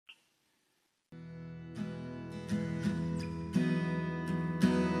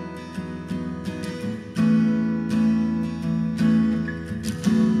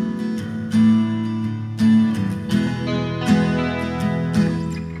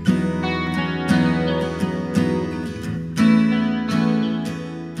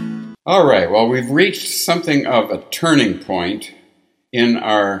All right, well, we've reached something of a turning point in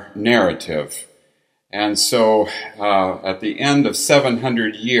our narrative. And so at the end of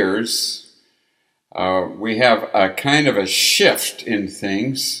 700 years, we have a kind of a shift in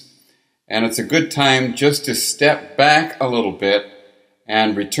things. And it's a good time just to step back a little bit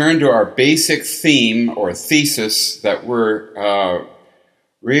and return to our basic theme or thesis that we're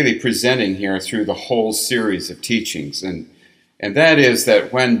really presenting here through the whole series of teachings. And that is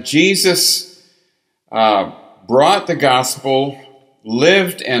that when Jesus brought the gospel,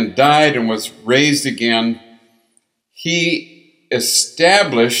 lived and died and was raised again, he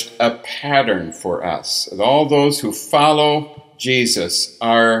established a pattern for us. And all those who follow Jesus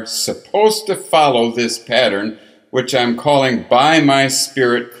are supposed to follow this pattern, which I'm calling by my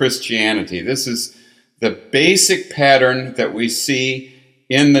Spirit Christianity. This is the basic pattern that we see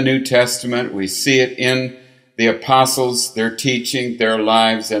in the New Testament. We see it in the apostles, their teaching, their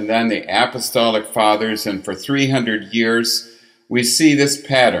lives, and then the apostolic fathers. And for 300 years, we see this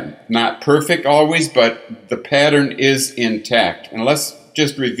pattern. Not perfect always, but the pattern is intact. And let's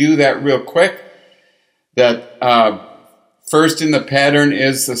just review that real quick. That first in the pattern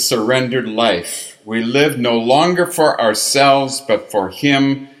is the surrendered life. We live no longer for ourselves, but for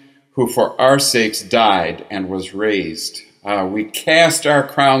Him who for our sakes died and was raised. We cast our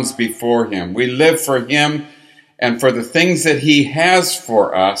crowns before Him. We live for Him and for the things that He has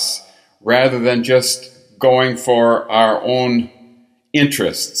for us, rather than just going for our own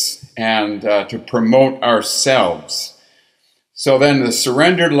interests and to promote ourselves. So then the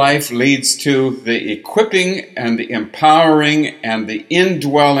surrendered life leads to the equipping and the empowering and the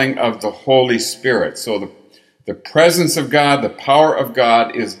indwelling of the Holy Spirit. So the presence of God, the power of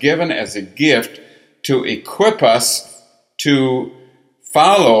God is given as a gift to equip us to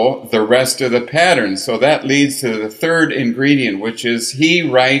follow the rest of the pattern. So that leads to the third ingredient, which is He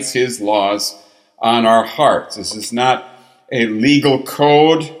writes His laws on our hearts. This is not a legal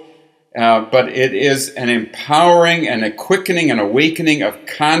code, but it is an empowering and a quickening and awakening of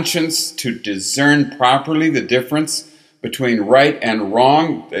conscience to discern properly the difference between right and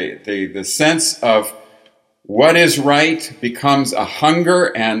wrong. The sense of what is right becomes a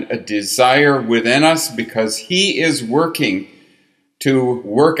hunger and a desire within us because He is working to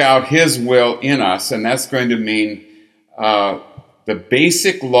work out His will in us, and that's going to mean the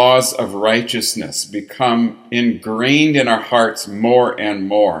basic laws of righteousness become ingrained in our hearts more and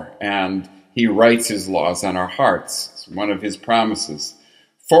more, and He writes His laws on our hearts. It's one of His promises.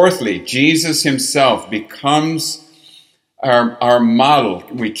 Fourthly, Jesus Himself becomes our model.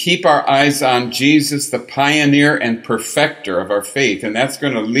 We keep our eyes on Jesus, the pioneer and perfecter of our faith, and that's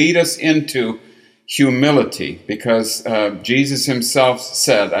going to lead us into humility, because Jesus Himself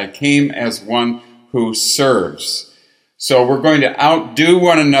said, I came as one who serves. So we're going to outdo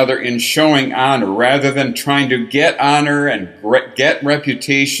one another in showing honor. Rather than trying to get honor and get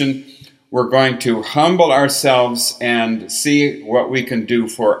reputation, we're going to humble ourselves and see what we can do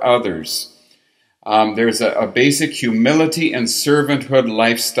for others. There's a basic humility and servanthood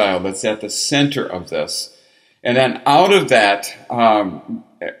lifestyle that's at the center of this. And then out of that,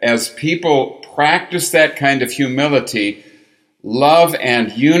 as people practice that kind of humility, love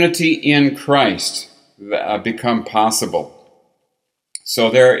and unity in Christ become possible. So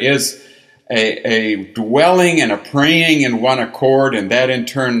there is a dwelling and a praying in one accord, and that in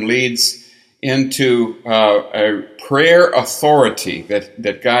turn leads into a prayer authority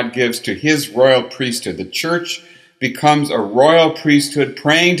that God gives to His royal priesthood. The church becomes a royal priesthood,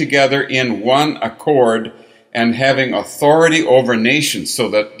 praying together in one accord and having authority over nations, so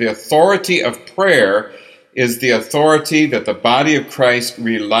that the authority of prayer is the authority that the body of Christ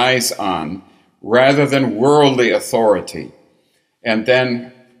relies on, rather than worldly authority. And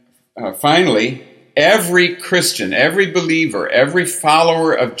then finally, every Christian, every believer, every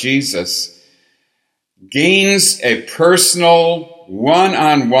follower of Jesus gains a personal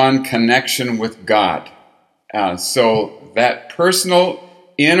one-on-one connection with God. So that personal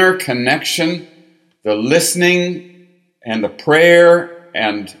inner connection, the listening and the prayer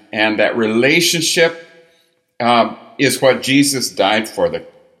and that relationship is what Jesus died for. The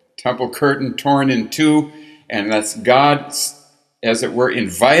temple curtain torn in two, and that's God, as it were,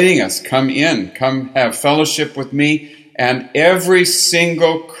 inviting us, come in, come have fellowship with me, and every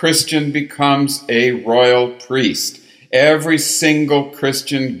single Christian becomes a royal priest. Every single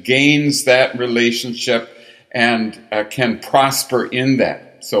Christian gains that relationship and can prosper in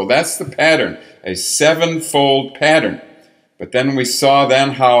that. So that's the pattern, a sevenfold pattern. But then we saw then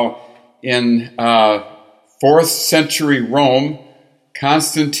how in 4th century Rome,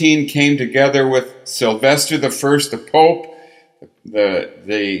 Constantine came together with Sylvester I, the Pope.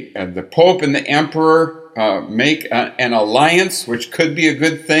 the Pope and the Emperor make an alliance, which could be a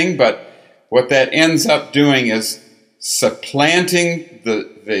good thing, but what that ends up doing is supplanting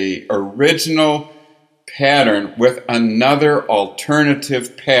the original pattern with another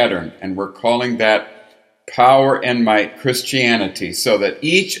alternative pattern, and we're calling that power and might Christianity, so that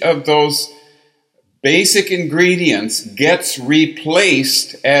each of those basic ingredients gets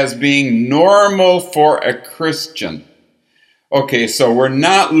replaced as being normal for a Christian. Okay, so we're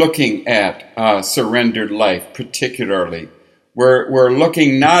not looking at surrendered life particularly. We're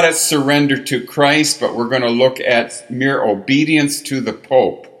looking not at surrender to Christ, but we're going to look at mere obedience to the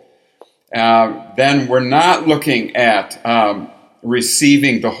Pope. Then we're not looking at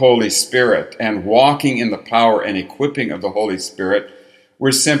receiving the Holy Spirit and walking in the power and equipping of the Holy Spirit.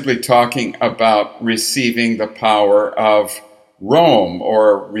 We're simply talking about receiving the power of Rome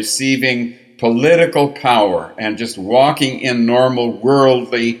or receiving political power and just walking in normal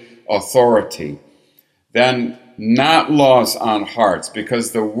worldly authority. Then not laws on hearts,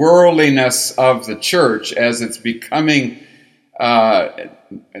 because the worldliness of the church, as it's becoming kind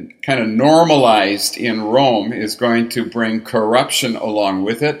of normalized in Rome, is going to bring corruption along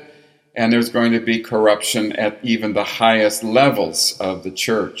with it, and there's going to be corruption at even the highest levels of the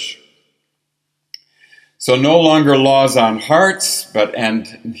church. So no longer laws on hearts, and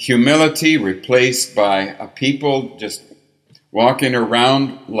humility replaced by a people just walking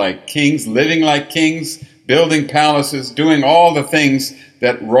around like kings, living like kings, building palaces, doing all the things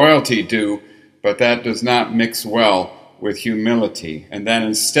that royalty do, but that does not mix well with humility. And then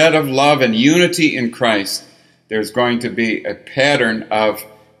instead of love and unity in Christ, there's going to be a pattern of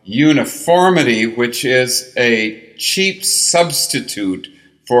uniformity, which is a cheap substitute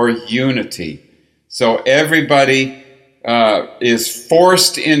for unity. So everybody is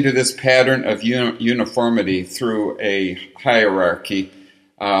forced into this pattern of uniformity through a hierarchy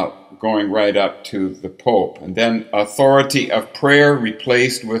going right up to the Pope. And then authority of prayer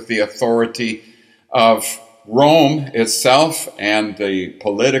replaced with the authority of Rome itself and the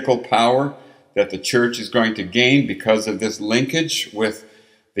political power that the church is going to gain because of this linkage with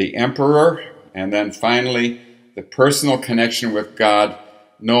the emperor. And then finally, the personal connection with God,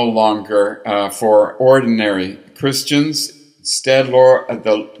 no longer for ordinary Christians. Instead,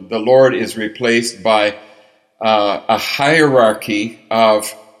 the Lord is replaced by a hierarchy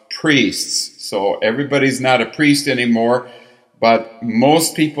of priests. So everybody's not a priest anymore, but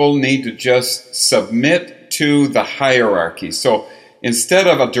most people need to just submit to the hierarchy. So instead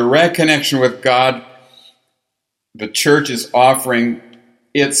of a direct connection with God, the church is offering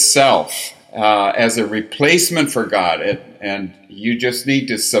itself as a replacement for God. And you just need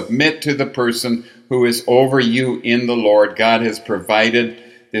to submit to the person who is over you in the Lord. God has provided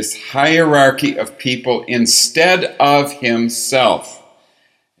this hierarchy of people instead of himself.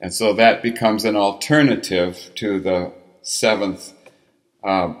 And so that becomes an alternative to the seventh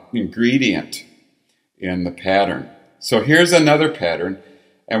ingredient in the pattern. So here's another pattern,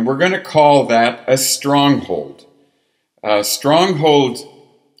 and we're going to call that a stronghold. Stronghold,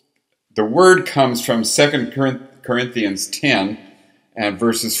 the word comes from 2 Corinthians 10 and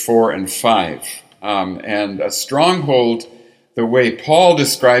verses 4 and 5. And a stronghold, the way Paul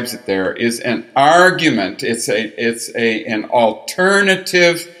describes it there, is an argument. It's an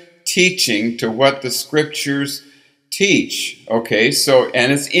alternative teaching to what the scriptures teach. Okay,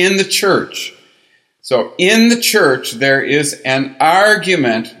 and it's in the church. So in the church, there is an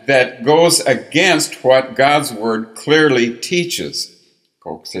argument that goes against what God's word clearly teaches.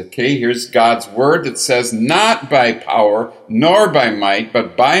 Okay, here's God's word that says, "Not by power, nor by might,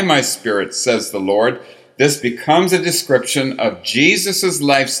 but by my Spirit, says the Lord." This becomes a description of Jesus'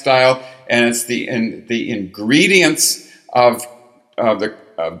 lifestyle, and it's the ingredients of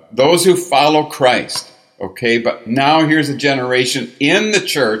those who follow Christ. Okay, but now here's a generation in the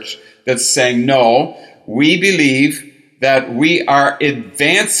church that's saying, no, we believe that we are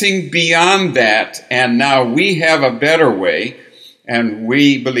advancing beyond that, and now we have a better way, and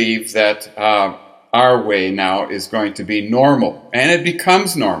we believe that our way now is going to be normal, and it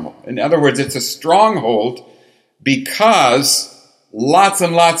becomes normal. In other words, it's a stronghold because lots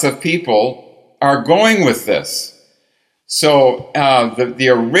and lots of people are going with this. So the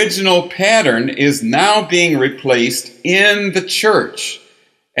original pattern is now being replaced in the church.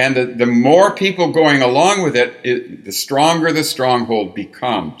 And the more people going along with it, the stronger the stronghold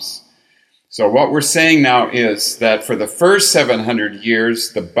becomes. So what we're saying now is that for the first 700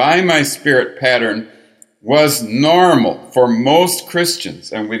 years, the by my Spirit pattern was normal for most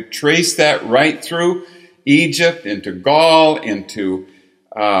Christians. And we've traced that right through Egypt, into Gaul, into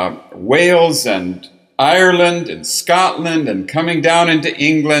Wales, and Ireland and Scotland and coming down into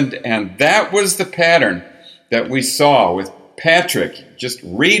England. And that was the pattern that we saw with Patrick. Just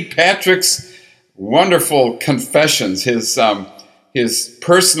read Patrick's wonderful confessions, his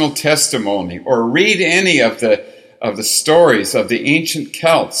personal testimony, or read any of the stories of the ancient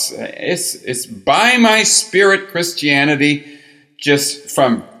Celts. It's by my spirit Christianity, just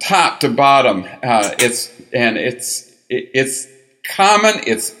from top to bottom. It's common.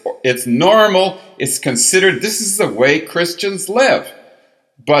 It's normal. It's considered this is the way Christians live.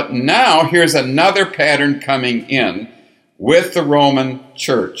 But now here's another pattern coming in with the Roman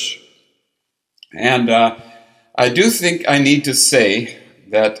Church. And I do think I need to say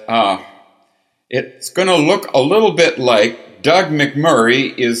that it's going to look a little bit like Doug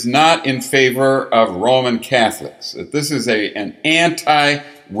McMurray is not in favor of Roman Catholics. This is an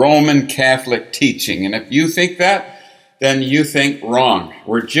anti-Roman Catholic teaching. And if you think that, then you think wrong.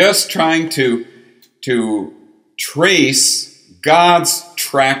 We're just trying to trace God's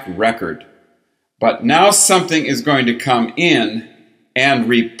track record. But now something is going to come in and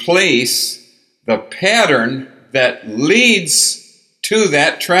replace the pattern that leads to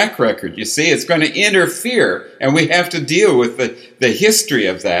that track record. You see, it's going to interfere, and we have to deal with the history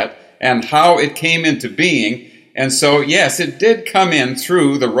of that and how it came into being. And so, yes, it did come in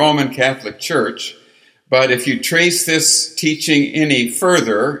through the Roman Catholic Church, but if you trace this teaching any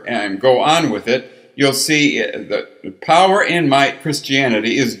further and go on with it, you'll see the power and might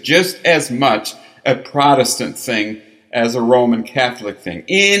Christianity is just as much a Protestant thing as a Roman Catholic thing.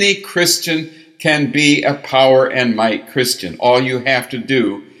 Any Christian can be a power and might Christian. All you have to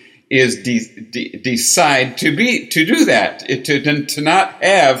do is decide to do that, to not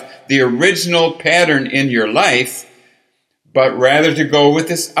have the original pattern in your life, but rather to go with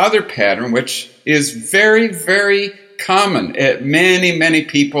this other pattern, which is very, very common. Many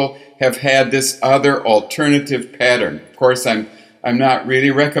people have had this other alternative pattern. Of course, I'm not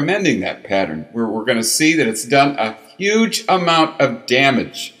really recommending that pattern. We're going to see that it's done a huge amount of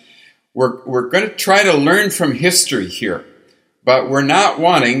damage. We're going to try to learn from history here, but we're not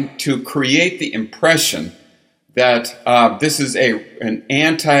wanting to create the impression that this is an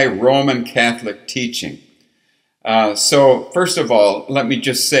anti-Roman Catholic teaching. So, first of all, let me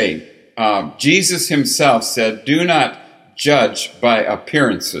just say, Jesus himself said, "Do not judge by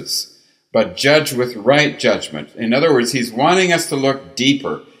appearances, but judge with right judgment." In other words, he's wanting us to look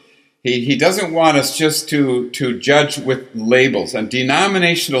deeper. He doesn't want us just to judge with labels, and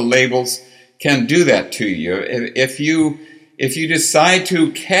denominational labels can do that to you. If you decide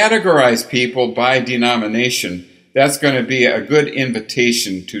to categorize people by denomination, that's going to be a good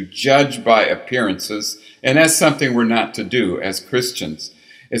invitation to judge by appearances, and that's something we're not to do as Christians.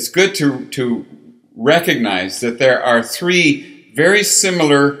 It's good to recognize that there are three very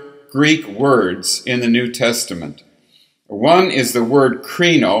similar Greek words in the New Testament. One is the word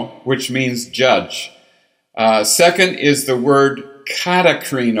krino, which means judge. Second is the word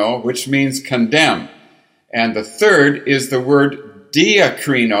katakrino, which means condemn. And the third is the word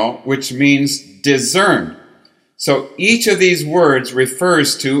diakrino, which means discern. So each of these words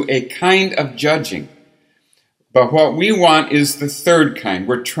refers to a kind of judging. But what we want is the third kind.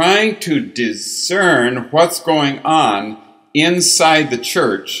 We're trying to discern what's going on inside the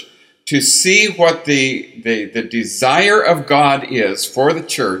church to see what the desire of God is for the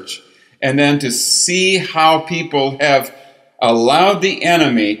church, and then to see how people have allowed the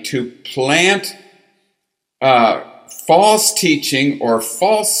enemy to plant false teaching or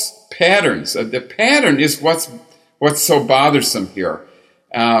false patterns. The pattern is what's so bothersome here.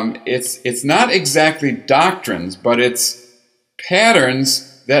 It's not exactly doctrines, but it's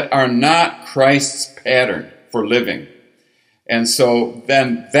patterns that are not Christ's pattern for living. And so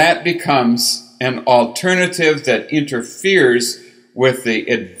then that becomes an alternative that interferes with the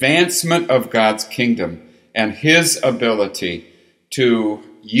advancement of God's kingdom and his ability to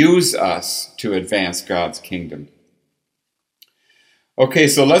use us to advance God's kingdom. Okay,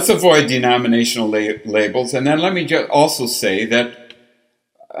 so let's avoid denominational labels. And then let me just also say that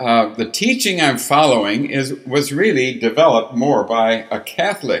the teaching I'm following was really developed more by a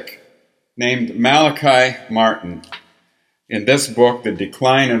Catholic named Malachi Martin. In this book, The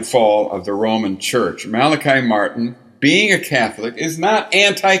Decline and Fall of the Roman Church, Malachi Martin, being a Catholic, is not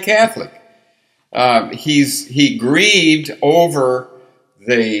anti-Catholic. He grieved over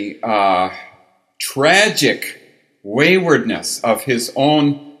the tragic waywardness of his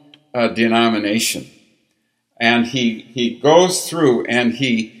own denomination. And he goes through and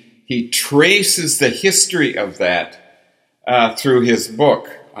he traces the history of that through his book.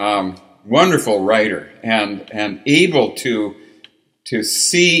 Wonderful writer and able to to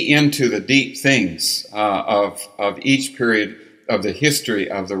see into the deep things of each period of the history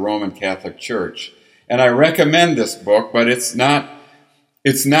of the Roman Catholic Church. And I recommend this book, but it's not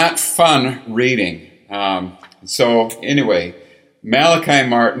fun reading. So anyway, Malachi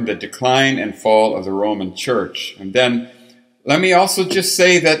Martin, The Decline and Fall of the Roman Church. And then let me also just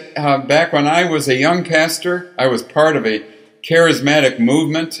say that back when I was a young pastor, I was part of a charismatic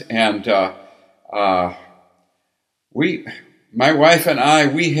movement, and my wife and I,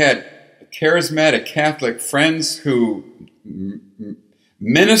 we had charismatic Catholic friends who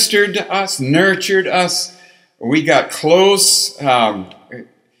ministered to us, nurtured us. We got close. The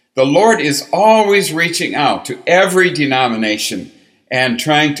Lord is always reaching out to every denomination and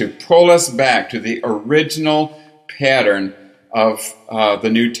trying to pull us back to the original pattern of the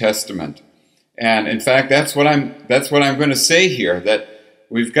New Testament. And in fact, that's what I'm going to say here, that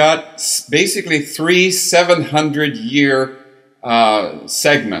we've got basically 3 700-year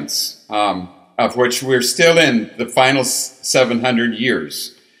segments, of which we're still in the final 700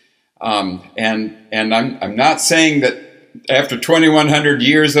 years. And I'm not saying that after 2100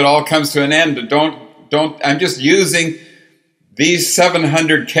 years it all comes to an end. Don't. I'm just using these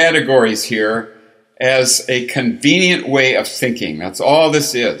 700 categories here as a convenient way of thinking. That's all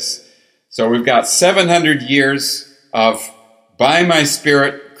this is. So we've got 700 years of by my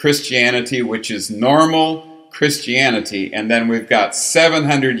Spirit Christianity, which is normal Christianity, and then we've got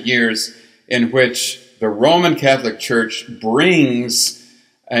 700 years in which the Roman Catholic Church brings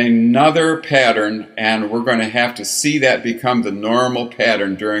another pattern, and we're going to have to see that become the normal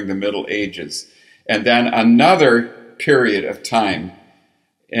pattern during the Middle Ages. And then another period of time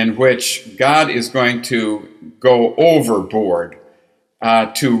in which God is going to go overboard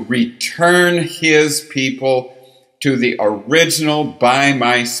to return his people to the original by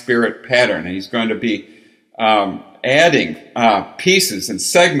my Spirit pattern. And he's going to be adding pieces and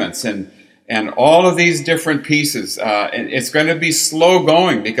segments and all of these different pieces. And it's going to be slow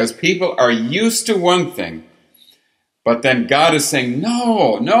going because people are used to one thing, but then God is saying,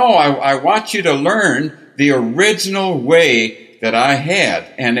 no, I want you to learn the original way that I had.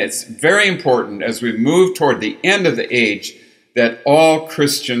 And it's very important as we move toward the end of the age that all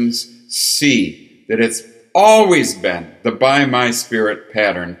Christians see that it's always been the by my Spirit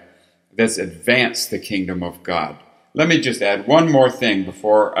pattern that's advanced the kingdom of God. Let me just add one more thing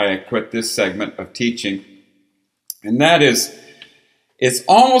before I quit this segment of teaching, and that is, it's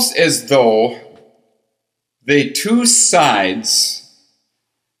almost as though the two sides,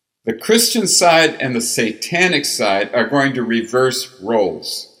 the Christian side and the satanic side, are going to reverse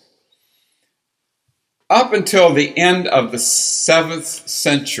roles. Up until the end of the 7th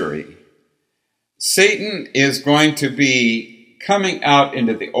century, Satan is going to be coming out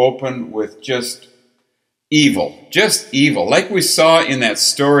into the open with just evil, like we saw in that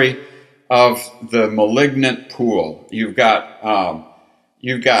story of the malignant pool. You've got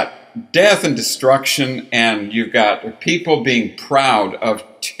death and destruction, and you've got people being proud of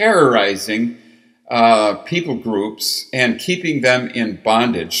terrorizing people groups and keeping them in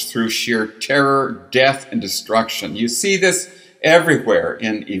bondage through sheer terror, death, and destruction. You see this everywhere.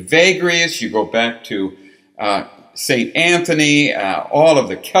 In Evagrius, you go back to St. Anthony, all of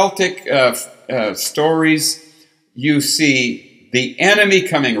the Celtic stories, you see the enemy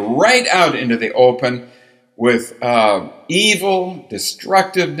coming right out into the open with evil,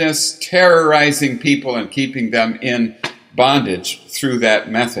 destructiveness, terrorizing people and keeping them in bondage through that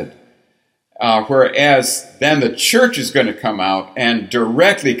method. Whereas then the church is going to come out and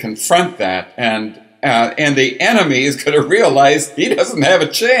directly confront that, and the enemy is going to realize he doesn't have a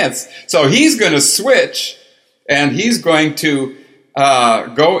chance. So he's going to switch, and he's going to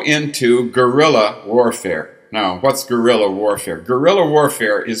go into guerrilla warfare. Now, what's guerrilla warfare? Guerrilla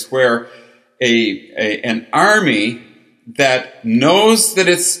warfare is where an army that knows that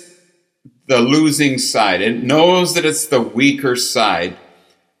it's the losing side, it knows that it's the weaker side,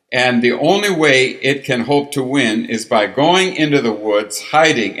 and the only way it can hope to win is by going into the woods,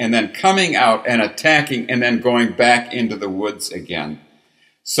 hiding, and then coming out and attacking, and then going back into the woods again.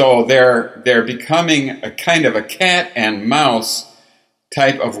 So they're becoming a kind of a cat and mouse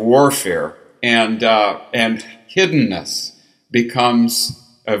type of warfare, and hiddenness becomes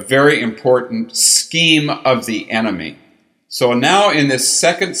a very important scheme of the enemy. So now in this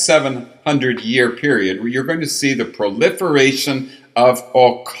second 700-year period, you're going to see the proliferation of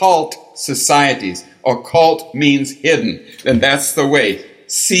occult societies. Occult means hidden, and that's the way.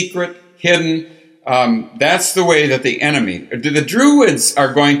 Secret, hidden, that's the way that the enemy, the Druids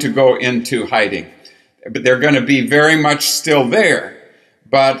are going to go into hiding, but they're going to be very much still there,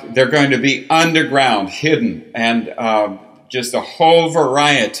 but they're going to be underground, hidden, and just a whole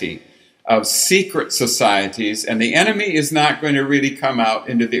variety of secret societies, and the enemy is not going to really come out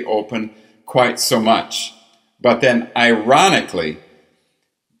into the open quite so much. But then, ironically,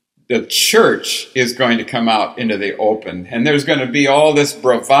 the church is going to come out into the open, and there's going to be all this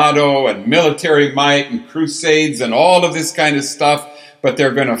bravado and military might and crusades and all of this kind of stuff, but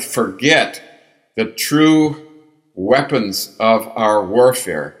they're going to forget the true weapons of our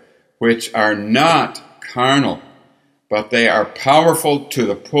warfare, which are not carnal, but they are powerful to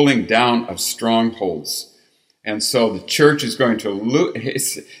the pulling down of strongholds. And so the church is going to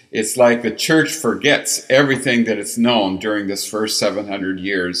it's like the church forgets everything that it's known during this first 700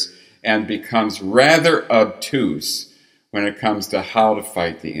 years and becomes rather obtuse when it comes to how to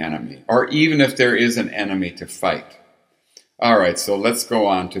fight the enemy, or even if there is an enemy to fight. All right, so let's go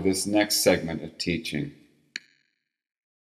on to this next segment of teaching.